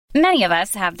Many of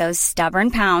us have those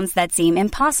stubborn pounds that seem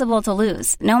impossible to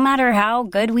lose, no matter how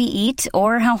good we eat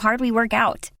or how hard we work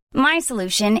out. My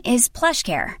solution is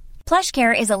PlushCare.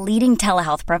 PlushCare is a leading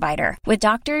telehealth provider with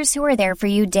doctors who are there for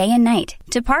you day and night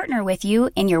to partner with you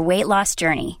in your weight loss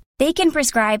journey. They can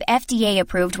prescribe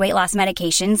FDA-approved weight loss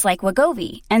medications like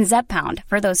Wegovy and Zepbound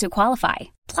for those who qualify.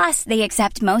 Plus, they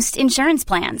accept most insurance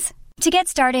plans. To get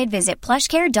started, visit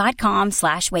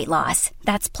plushcare.com/weightloss.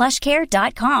 That's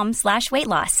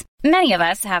plushcare.com/weightloss. Many of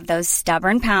us have those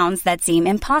stubborn pounds that seem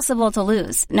impossible to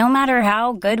lose, no matter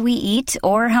how good we eat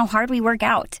or how hard we work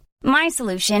out. My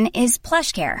solution is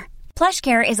PlushCare.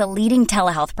 PlushCare is a leading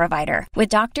telehealth provider with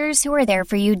doctors who are there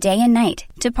for you day and night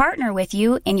to partner with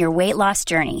you in your weight loss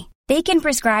journey. They can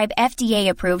prescribe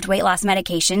FDA-approved weight loss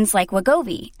medications like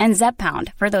Wegovy and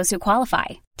Zepbound for those who qualify.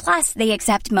 Plus, they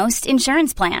accept most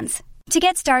insurance plans. To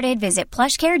get started, visit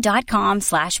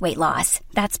plushcare.com/weightloss.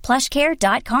 That's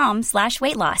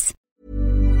plushcare.com/weightloss.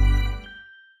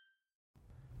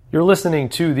 You're listening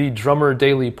to the Drummer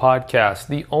Daily Podcast,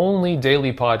 the only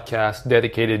daily podcast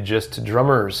dedicated just to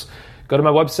drummers. Go to my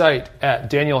website at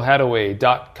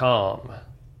danielhadaway.com.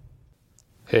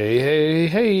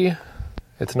 Hey.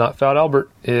 It's not Fat Albert,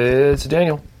 it's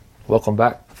Daniel. Welcome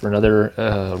back for another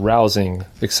rousing,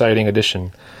 exciting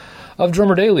edition of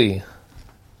Drummer Daily,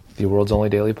 the world's only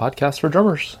daily podcast for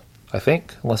drummers, I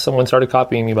think, unless someone started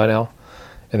copying me by now,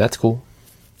 and that's cool.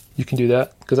 You can do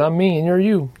that, because I'm me and you're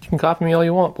you. You can copy me all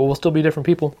you want, but we'll still be different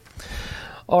people.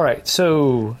 All right,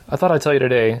 so I thought I'd tell you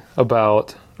today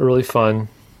about a really fun,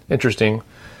 interesting,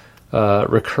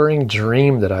 recurring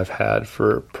dream that I've had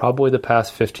for probably the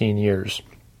past 15 years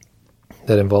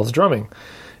that involves drumming.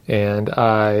 And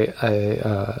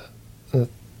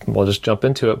we'll just jump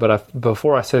into it. But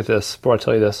before I tell you this,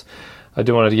 I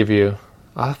do want to give you,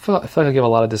 I feel like I give a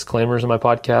lot of disclaimers in my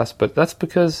podcast, but that's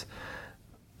because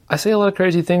I say a lot of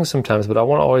crazy things sometimes, but I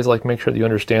want to always make sure that you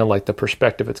understand the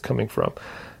perspective it's coming from.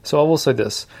 So I will say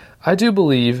this. I do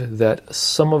believe that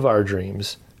some of our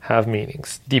dreams have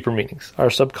meanings, deeper meanings. Our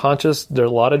subconscious, a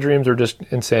lot of dreams are just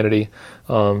insanity.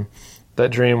 That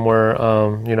dream where,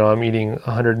 I'm eating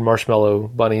 100 marshmallow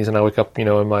bunnies and I wake up,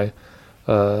 and my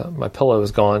pillow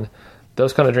is gone.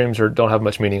 Those kind of dreams don't have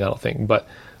much meaning, I don't think. But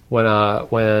when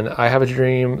I have a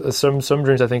dream, some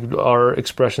dreams I think are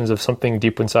expressions of something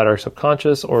deep inside our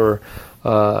subconscious, or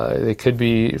they could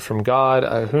be from God.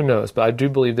 Who knows? But I do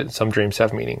believe that some dreams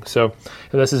have meaning. So,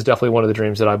 and this is definitely one of the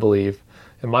dreams that I believe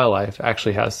in my life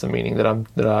actually has some meaning that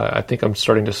I think I'm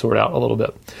starting to sort out a little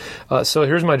bit. So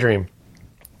here's my dream.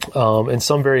 And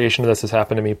some variation of this has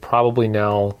happened to me probably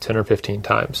now 10 or 15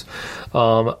 times.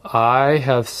 I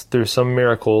have, through some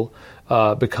miracle,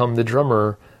 become the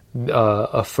drummer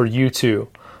for U2.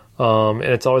 And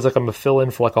it's always I'm a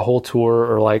fill-in for a whole tour,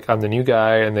 or I'm the new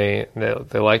guy and they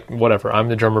whatever. I'm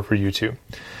the drummer for U2.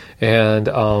 And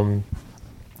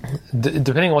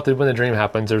depending on when the dream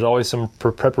happens, there's always some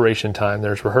preparation time.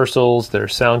 There's rehearsals,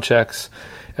 there's sound checks,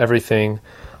 everything.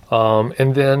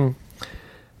 And then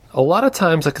a lot of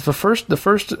times, the first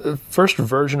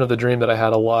version of the dream that I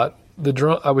had a lot,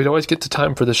 we'd always get to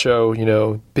time for the show,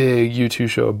 big U2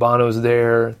 show. Bono's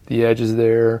there, The Edge is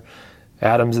there,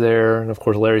 Adam's there, and of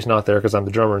course Larry's not there because I'm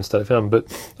the drummer instead of him. But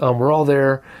we're all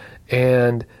there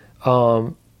and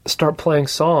start playing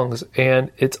songs, and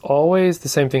it's always the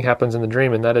same thing happens in the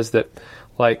dream, and that is that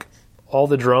all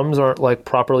the drums aren't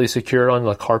properly secured on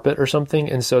the carpet or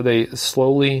something, and so they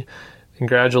slowly and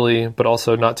gradually, but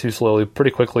also not too slowly, pretty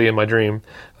quickly in my dream,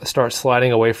 start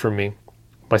sliding away from me.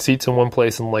 My seat's in one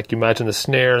place, and you imagine the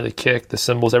snare, the kick, the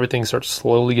cymbals, everything starts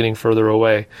slowly getting further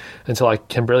away until I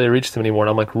can barely reach them anymore.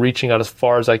 And I'm reaching out as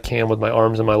far as I can with my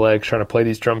arms and my legs, trying to play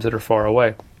these drums that are far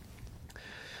away.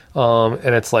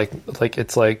 And it's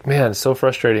man, it's so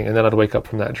frustrating. And then I'd wake up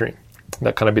from that dream.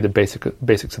 That kind of be the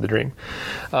basics of the dream.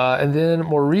 And then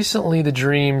more recently, the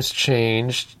dreams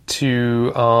changed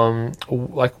to,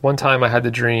 one time I had the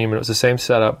dream and it was the same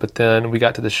setup, but then we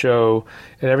got to the show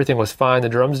and everything was fine. The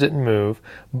drums didn't move,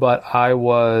 but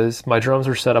my drums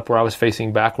were set up where I was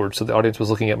facing backwards. So the audience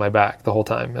was looking at my back the whole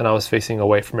time, and I was facing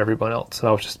away from everyone else, and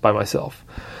I was just by myself.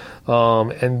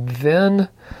 And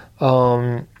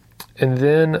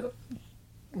then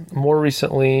more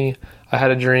recently, I had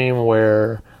a dream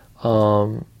where,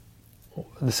 the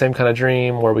same kind of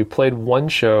dream where we played one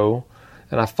show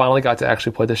and I finally got to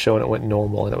actually play the show and it went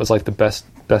normal, and it was the best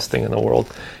thing in the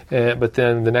world. But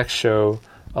then the next show,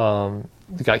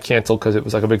 it got canceled because it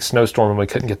was a big snowstorm and we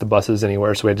couldn't get the buses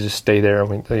anywhere. So we had to just stay there,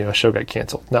 and the show got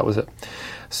canceled. That was it.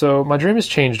 So my dream has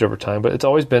changed over time, but it's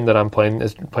always been that I'm playing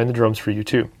the drums for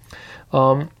U2.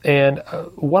 And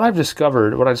what I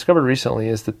discovered recently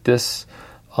is that this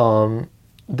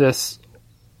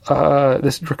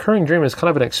this recurring dream is kind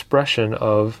of an expression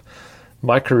of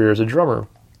my career as a drummer.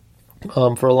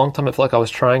 For a long time, I felt like I was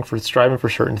striving for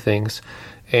certain things,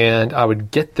 and I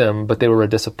would get them, but they were a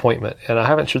disappointment. And I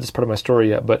haven't shared this part of my story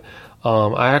yet, but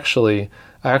I actually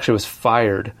was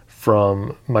fired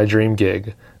from my dream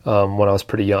gig when I was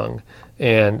pretty young,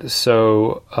 and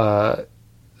so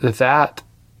that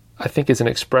I think is an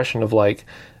expression of like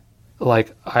I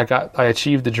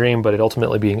achieved the dream, but it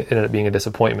ultimately ended up being a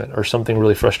disappointment or something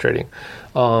really frustrating.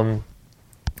 And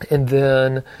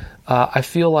then I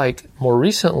feel like more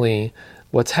recently,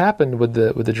 what's happened with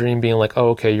the dream being like, oh,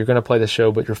 okay, you're going to play the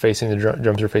show, but you're facing the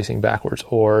drums are facing backwards,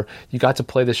 or you got to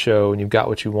play the show and you got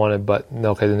what you wanted, but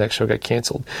okay, the next show got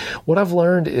canceled. What I've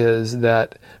learned is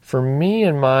that for me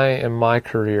in my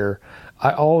career,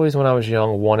 I always, when I was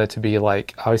young, wanted to be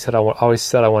like, I always said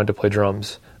I wanted to play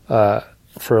drums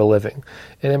for a living.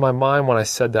 And in my mind, when I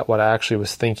said that, what I actually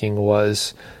was thinking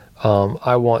was,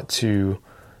 I want to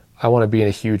be in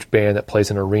a huge band that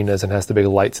plays in arenas and has the big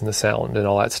lights and the sound and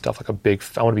all that stuff. I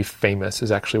want to be famous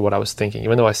is actually what I was thinking.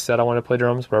 Even though I said I wanted to play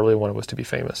drums, what I really wanted was to be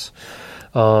famous.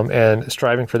 And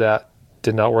striving for that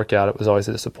did not work out. It was always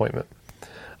a disappointment.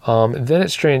 Then it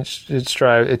changed to,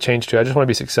 I just want to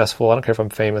be successful. I don't care if I'm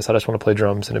famous. I just want to play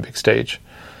drums in a big stage.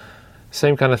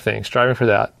 Same kind of thing, striving for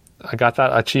that. I got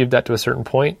that, I achieved that to a certain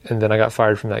point, and then I got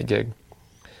fired from that gig.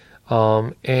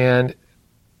 And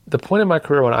the point in my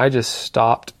career when I just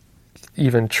stopped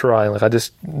even trying, like I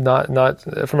just not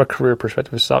from a career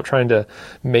perspective, stopped trying to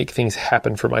make things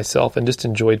happen for myself and just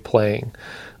enjoyed playing,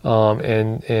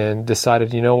 and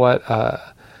decided, you know what,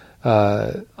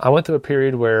 I went through a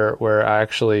period where I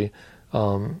actually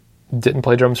didn't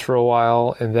play drums for a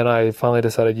while, and then I finally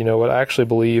decided, you know what, I actually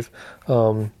believe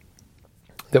that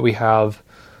we have,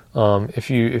 if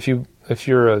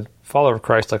you're a follower of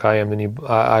Christ like I am, then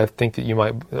I think that you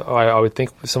might, I would think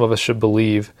some of us should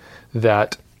believe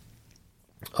that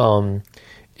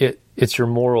it's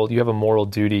your you have a moral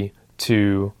duty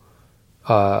to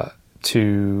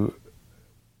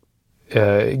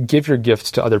give your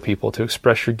gifts to other people, to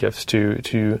express your gifts,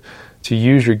 to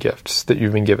use your gifts that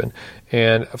you've been given.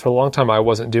 And for a long time, I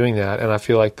wasn't doing that, and I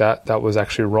feel like that was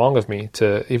actually wrong of me.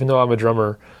 Even though I'm a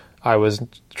drummer, I was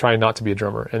trying not to be a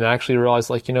drummer, and I actually realized,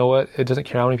 like, you know what? It doesn't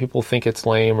care how many people think it's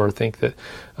lame or think that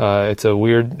it's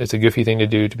a goofy thing to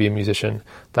do to be a musician.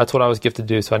 That's what I was gifted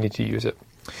to do, so I need to use it.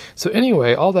 So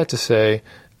anyway, all that to say,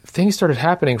 things started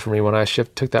happening for me when I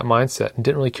took that mindset and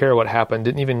didn't really care what happened,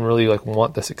 didn't even really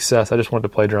want the success. I just wanted to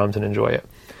play drums and enjoy it.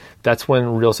 That's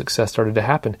when real success started to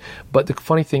happen. But the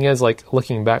funny thing is,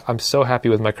 looking back, I'm so happy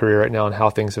with my career right now and how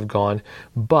things have gone,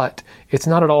 but it's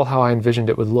not at all how I envisioned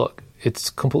it would look.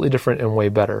 It's completely different and way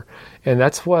better. And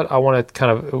that's what I want to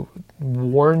kind of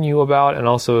warn you about, and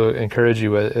also encourage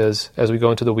you as we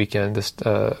go into the weekend,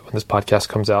 when this podcast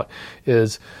comes out,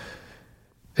 is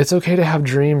it's okay to have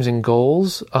dreams and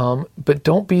goals, but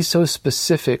don't be so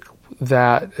specific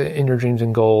that in your dreams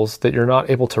and goals that you're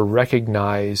not able to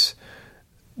recognize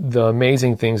the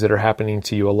amazing things that are happening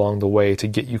to you along the way to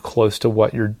get you close to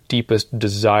what your deepest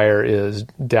desire is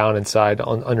down inside,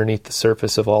 underneath the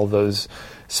surface of all those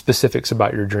specifics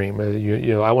about your dream.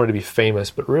 You know, I wanted to be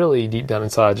famous, but really deep down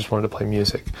inside, I just wanted to play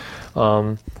music.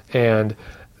 And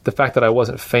the fact that I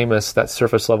wasn't famous, that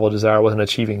surface level desire, I wasn't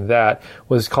achieving that,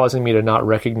 was causing me to not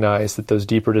recognize that those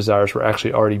deeper desires were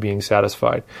actually already being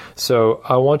satisfied. So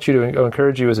I want you to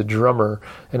encourage you as a drummer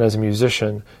and as a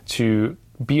musician to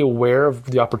be aware of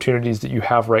the opportunities that you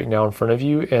have right now in front of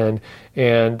you, and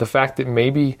the fact that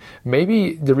maybe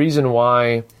the reason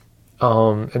why,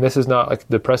 and this is not like a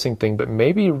depressing thing, but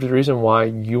maybe the reason why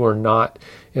you are not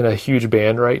in a huge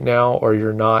band right now, or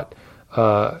you're not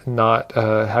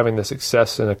having the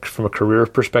success from a career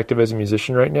perspective as a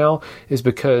musician right now, is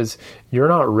because you're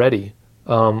not ready.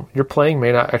 Your playing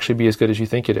may not actually be as good as you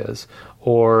think it is,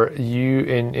 or you're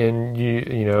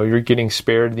getting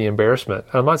spared the embarrassment.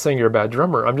 I'm not saying you're a bad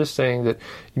drummer. I'm just saying that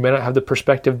you may not have the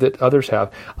perspective that others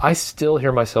have. I still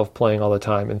hear myself playing all the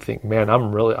time and think, man,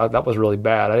 that was really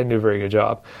bad. I didn't do a very good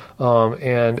job.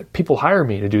 And people hire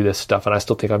me to do this stuff, and I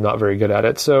still think I'm not very good at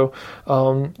it. So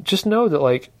just know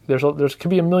that there's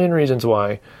could be a million reasons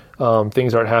why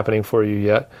things aren't happening for you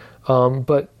yet,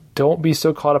 but don't be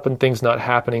so caught up in things not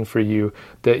happening for you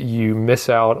that you miss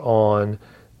out on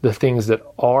the things that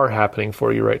are happening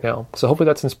for you right now. So hopefully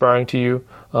that's inspiring to you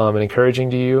and encouraging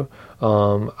to you.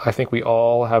 I think we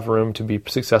all have room to be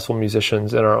successful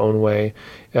musicians in our own way,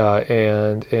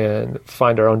 and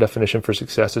find our own definition for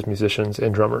success as musicians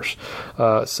and drummers.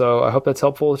 So I hope that's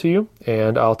helpful to you,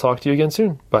 and I'll talk to you again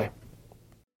soon. Bye.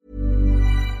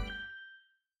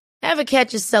 Ever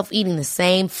catch yourself eating the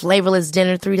same flavorless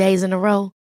dinner 3 days in a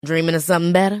row? Dreaming of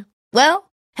something better? Well,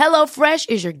 HelloFresh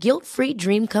is your guilt-free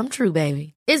dream come true,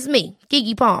 baby. It's me,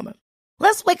 Keke Palmer.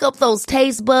 Let's wake up those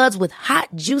taste buds with hot,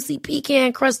 juicy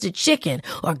pecan-crusted chicken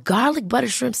or garlic butter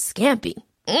shrimp scampi.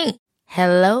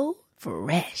 Hello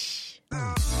Fresh.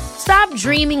 Stop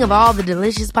dreaming of all the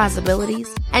delicious possibilities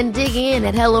and dig in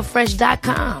at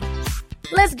HelloFresh.com.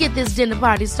 Let's get this dinner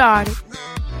party started.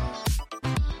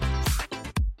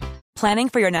 Planning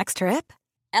for your next trip?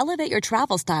 Elevate your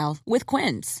travel style with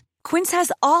Quince. Quince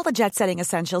has all the jet-setting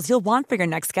essentials you'll want for your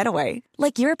next getaway,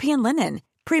 like European linen,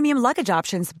 premium luggage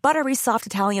options, buttery soft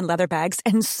Italian leather bags,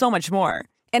 and so much more.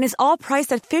 And is all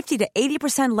priced at 50 to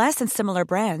 80% less than similar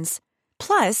brands.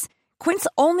 Plus, Quince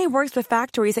only works with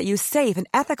factories that use safe and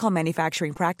ethical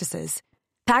manufacturing practices.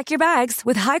 Pack your bags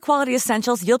with high-quality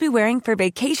essentials you'll be wearing for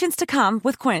vacations to come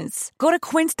with Quince. Go to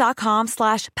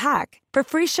quince.com/pack for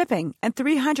free shipping and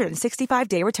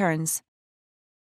 365-day returns.